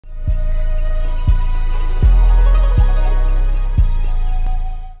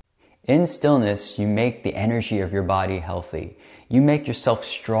In stillness, you make the energy of your body healthy. You make yourself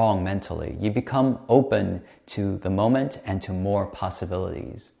strong mentally. You become open to the moment and to more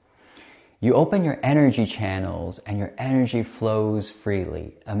possibilities. You open your energy channels and your energy flows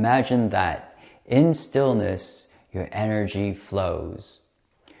freely. Imagine that. In stillness, your energy flows.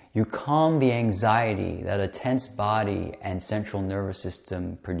 You calm the anxiety that a tense body and central nervous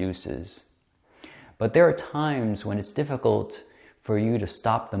system produces. But there are times when it's difficult for you to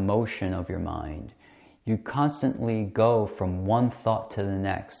stop the motion of your mind. You constantly go from one thought to the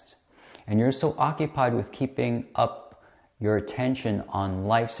next, and you're so occupied with keeping up your attention on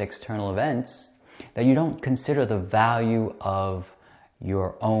life's external events that you don't consider the value of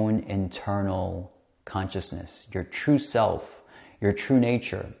your own internal consciousness, your true self, your true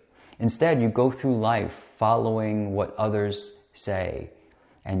nature. Instead, you go through life following what others say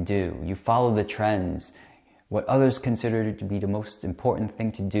and do. You follow the trends, what others consider to be the most important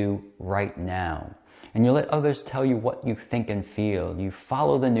thing to do right now. And you let others tell you what you think and feel. You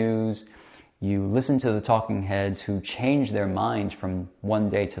follow the news, you listen to the talking heads who change their minds from one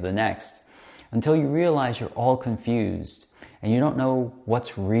day to the next until you realize you're all confused and you don't know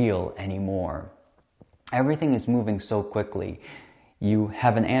what's real anymore. Everything is moving so quickly. You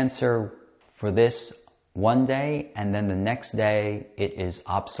have an answer for this one day, and then the next day it is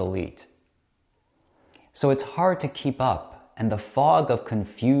obsolete. So it's hard to keep up, and the fog of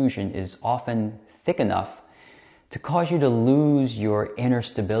confusion is often thick enough to cause you to lose your inner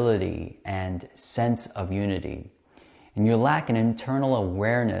stability and sense of unity. And you lack an internal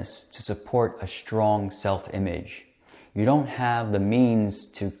awareness to support a strong self-image. You don't have the means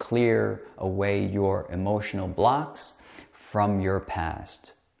to clear away your emotional blocks from your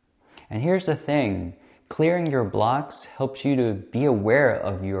past. And here's the thing, clearing your blocks helps you to be aware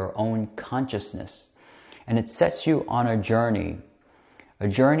of your own consciousness. And it sets you on a journey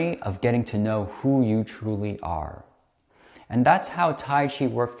of getting to know who you truly are. And that's how Tai Chi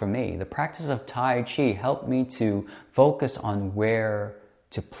worked for me. The practice of Tai Chi helped me to focus on where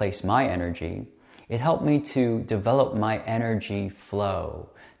to place my energy. It helped me to develop my energy flow,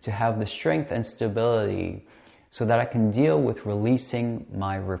 to have the strength and stability so that I can deal with releasing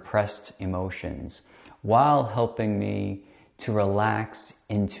my repressed emotions while helping me to relax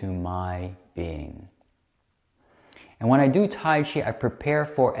into my being. And when I do Tai Chi, I prepare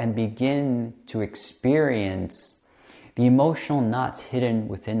for and begin to experience the emotional knots hidden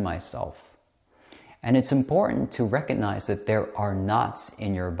within myself. And it's important to recognize that there are knots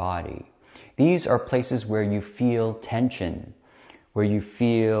in your body. These are places where you feel tension, where you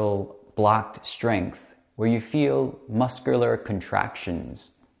feel blocked strength, where you feel muscular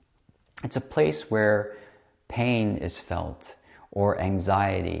contractions. It's a place where pain is felt, or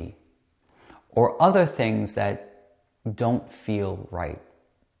anxiety, or other things that don't feel right.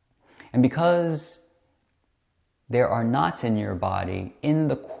 And because there are knots in your body, in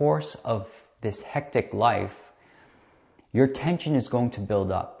the course of this hectic life, your tension is going to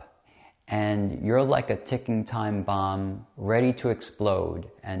build up. And you're like a ticking time bomb ready to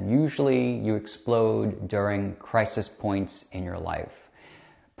explode. And usually you explode during crisis points in your life.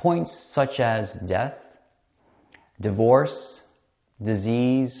 Points such as death, divorce,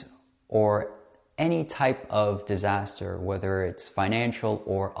 disease, or any type of disaster, whether it's financial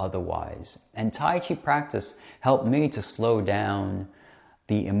or otherwise. And Tai Chi practice helped me to slow down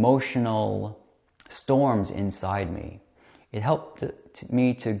the emotional storms inside me. It helped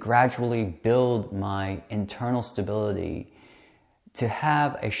me to gradually build my internal stability, to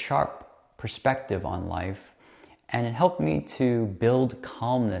have a sharp perspective on life, and it helped me to build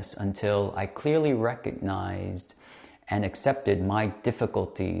calmness until I clearly recognized and accepted my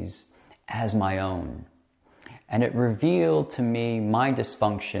difficulties as my own. And it revealed to me my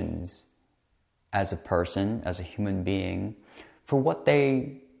dysfunctions as a person, as a human being, for what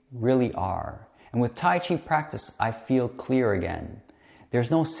they really are. And with Tai Chi practice, I feel clear again.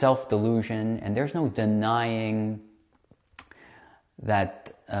 There's no self-delusion, and there's no denying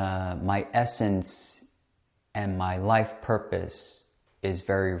that my essence and my life purpose is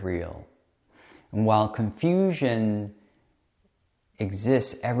very real. And while confusion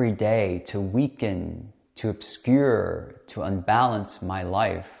exists every day to weaken, to obscure, to unbalance my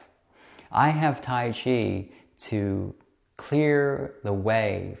life, I have Tai Chi to clear the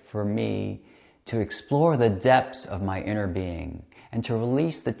way for me to explore the depths of my inner being and to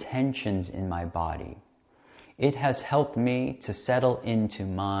release the tensions in my body. It has helped me to settle into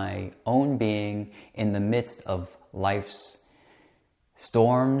my own being in the midst of life's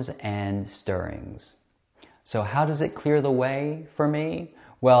storms and stirrings. So how does it clear the way for me?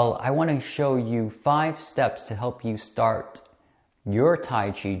 Well, I want to show you 5 steps to help you start your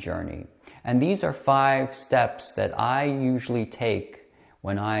Tai Chi journey. And these are 5 steps that I usually take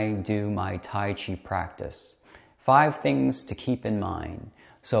when I do my Tai Chi practice. 5 things to keep in mind.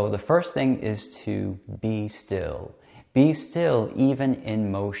 So the first thing is to be still. Be still even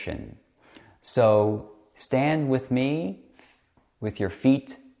in motion. So stand with me with your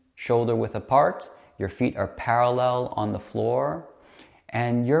feet shoulder width apart. Your feet are parallel on the floor.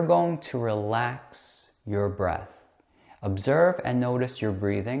 And you're going to relax your breath. Observe and notice your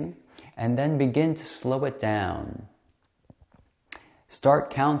breathing, and then begin to slow it down. Start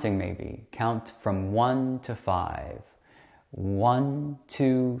counting maybe. Count from 1 to 5. 1,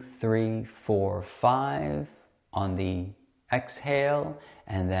 2, 3, 4, 5 on the exhale,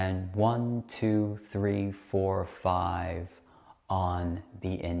 and then 1, 2, 3, 4, 5 on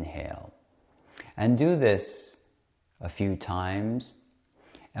the inhale. And do this a few times.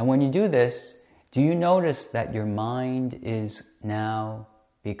 And when you do this, do you notice that your mind is now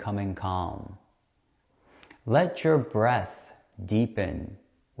becoming calm? Let your breath deepen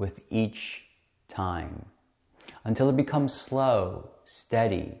with each time until it becomes slow,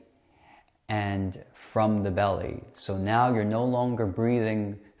 steady, and from the belly. So now you're no longer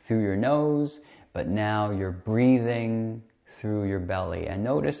breathing through your nose, but now you're breathing through your belly. And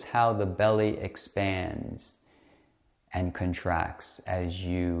notice how the belly expands and contracts as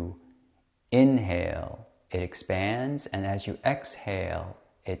you inhale, it expands, and as you exhale,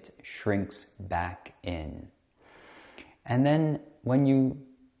 it shrinks back in. And then when you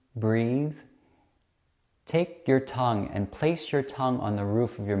breathe, take your tongue and place your tongue on the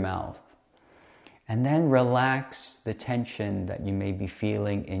roof of your mouth. And then relax the tension that you may be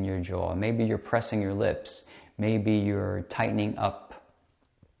feeling in your jaw. Maybe you're pressing your lips. Maybe you're tightening up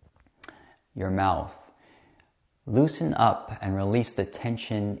your mouth. Loosen up and release the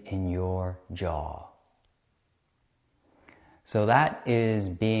tension in your jaw. So that is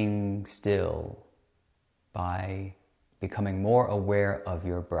being still by becoming more aware of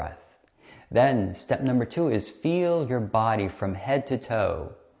your breath. Then step number 2 is feel your body from head to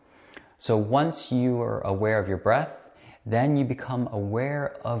toe. So once you are aware of your breath, then you become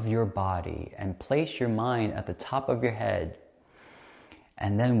aware of your body and place your mind at the top of your head,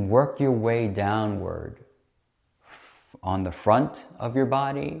 and then work your way downward on the front of your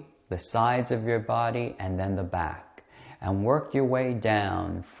body, the sides of your body, and then the back. And work your way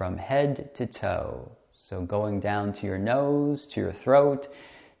down from head to toe. So going down to your nose, to your throat,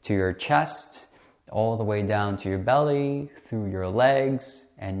 to your chest, all the way down to your belly, through your legs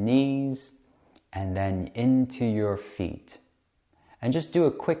and knees, and then into your feet. And just do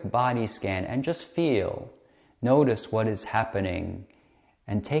a quick body scan and just feel. Notice what is happening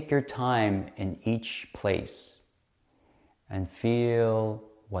and take your time in each place. And feel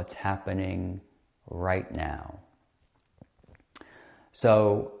what's happening right now.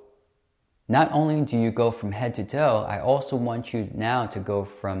 So, not only do you go from head to toe, I also want you now to go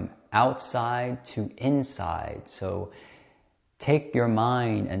from outside to inside. So, take your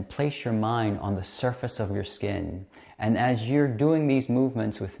mind and place your mind on the surface of your skin. And as you're doing these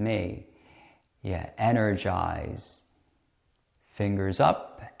movements with me, energize. Fingers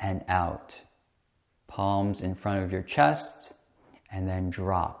up and out. Palms in front of your chest, and then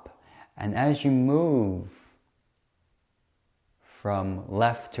drop. And as you move from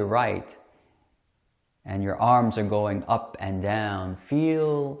left to right, and your arms are going up and down,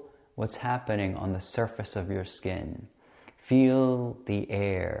 feel what's happening on the surface of your skin. Feel the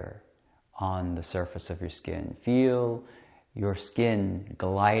air on the surface of your skin. Feel your skin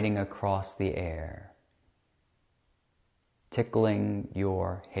gliding across the air, tickling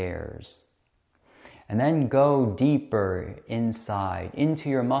your hairs. And then go deeper inside into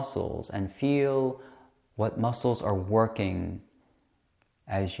your muscles and feel what muscles are working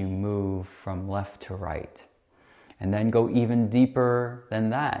as you move from left to right. And then go even deeper than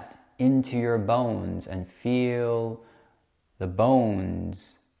that into your bones and feel the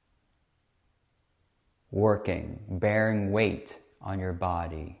bones working, bearing weight on your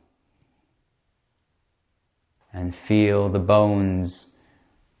body. And feel the bones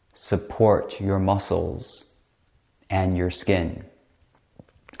support your muscles and your skin.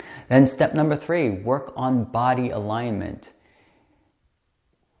 Then step number 3, work on body alignment.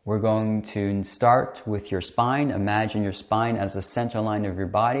 We're going to start with your spine. Imagine your spine as the center line of your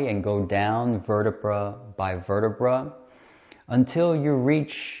body and go down vertebra by vertebra until you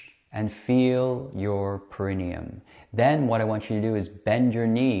reach and feel your perineum. Then what I want you to do is bend your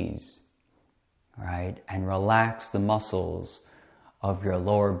knees, right, and relax the muscles of your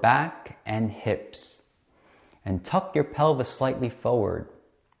lower back and hips. And tuck your pelvis slightly forward.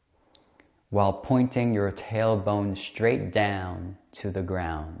 while pointing your tailbone straight down to the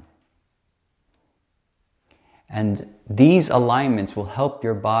ground. And these alignments will help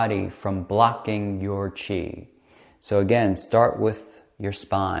your body from blocking your chi. So again, start with your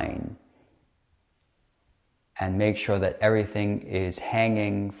spine and make sure that everything is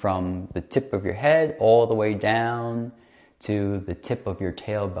hanging from the tip of your head all the way down to the tip of your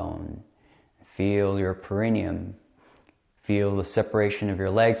tailbone. Feel your perineum. Feel the separation of your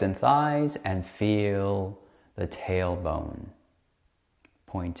legs and thighs, and feel the tailbone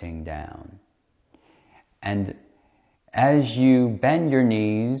pointing down. And as you bend your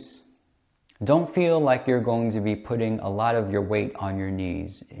knees, don't feel like you're going to be putting a lot of your weight on your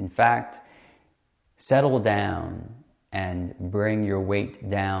knees. In fact, settle down and bring your weight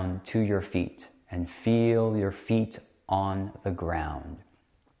down to your feet and feel your feet on the ground.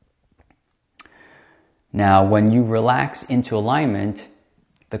 Now, when you relax into alignment,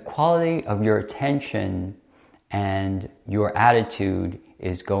 the quality of your attention and your attitude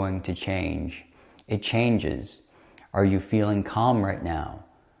is going to change. It changes. Are you feeling calm right now?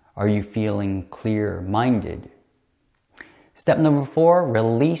 Are you feeling clear-minded? Step number 4,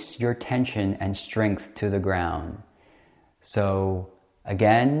 release your tension and strength to the ground. So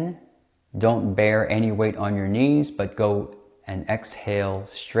again, don't bear any weight on your knees, but go and exhale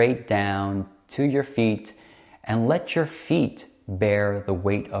straight down to your feet and let your feet bear the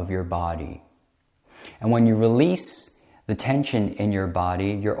weight of your body. And when you release the tension in your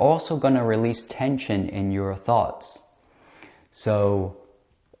body, you're also going to release tension in your thoughts. So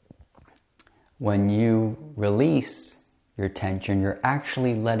when you release your tension, you're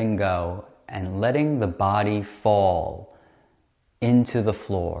actually letting go and letting the body fall into the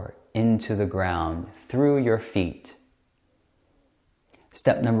floor, into the ground, through your feet.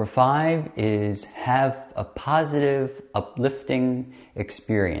 Step number 5 is have a positive, uplifting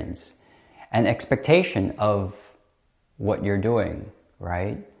experience, an expectation of what you're doing,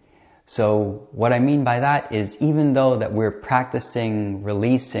 right? So what I mean by that is, even though that we're practicing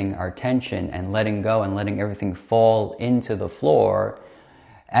releasing our tension and letting go and letting everything fall into the floor,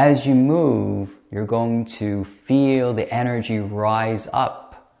 as you move, you're going to feel the energy rise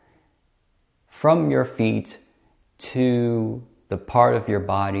up from your feet to the part of your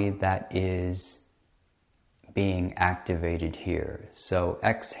body that is being activated here. So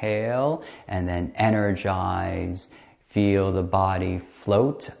exhale and then energize. Feel the body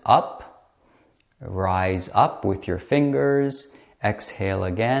float up, rise up with your fingers. Exhale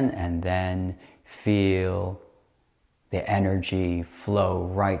again and then feel the energy flow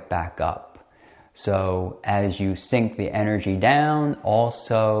right back up. So as you sink the energy down,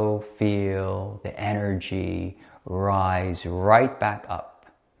 also feel the energy rise right back up.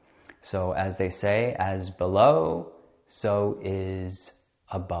 So as they say, as below, so is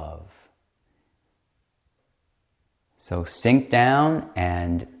above. So sink down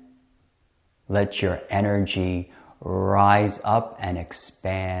and let your energy rise up and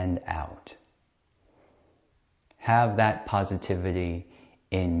expand out. Have that positivity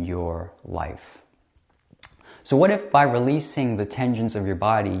in your life. So what if by releasing the tensions of your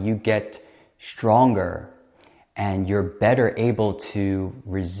body, you get stronger and you're better able to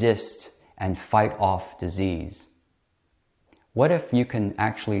resist and fight off disease? What if you can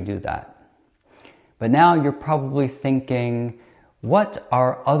actually do that? But now you're probably thinking, what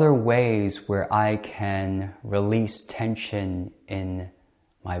are other ways where I can release tension in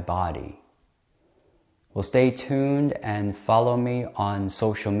my body? Well, stay tuned and follow me on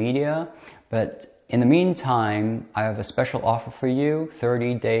social media. But in the meantime, I have a special offer for you,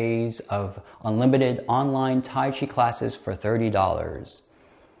 30 days of unlimited online Tai Chi classes for $30.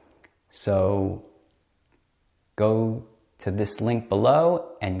 So go to this link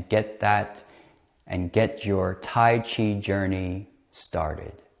below and get that and get your Tai Chi journey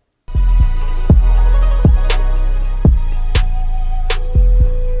started.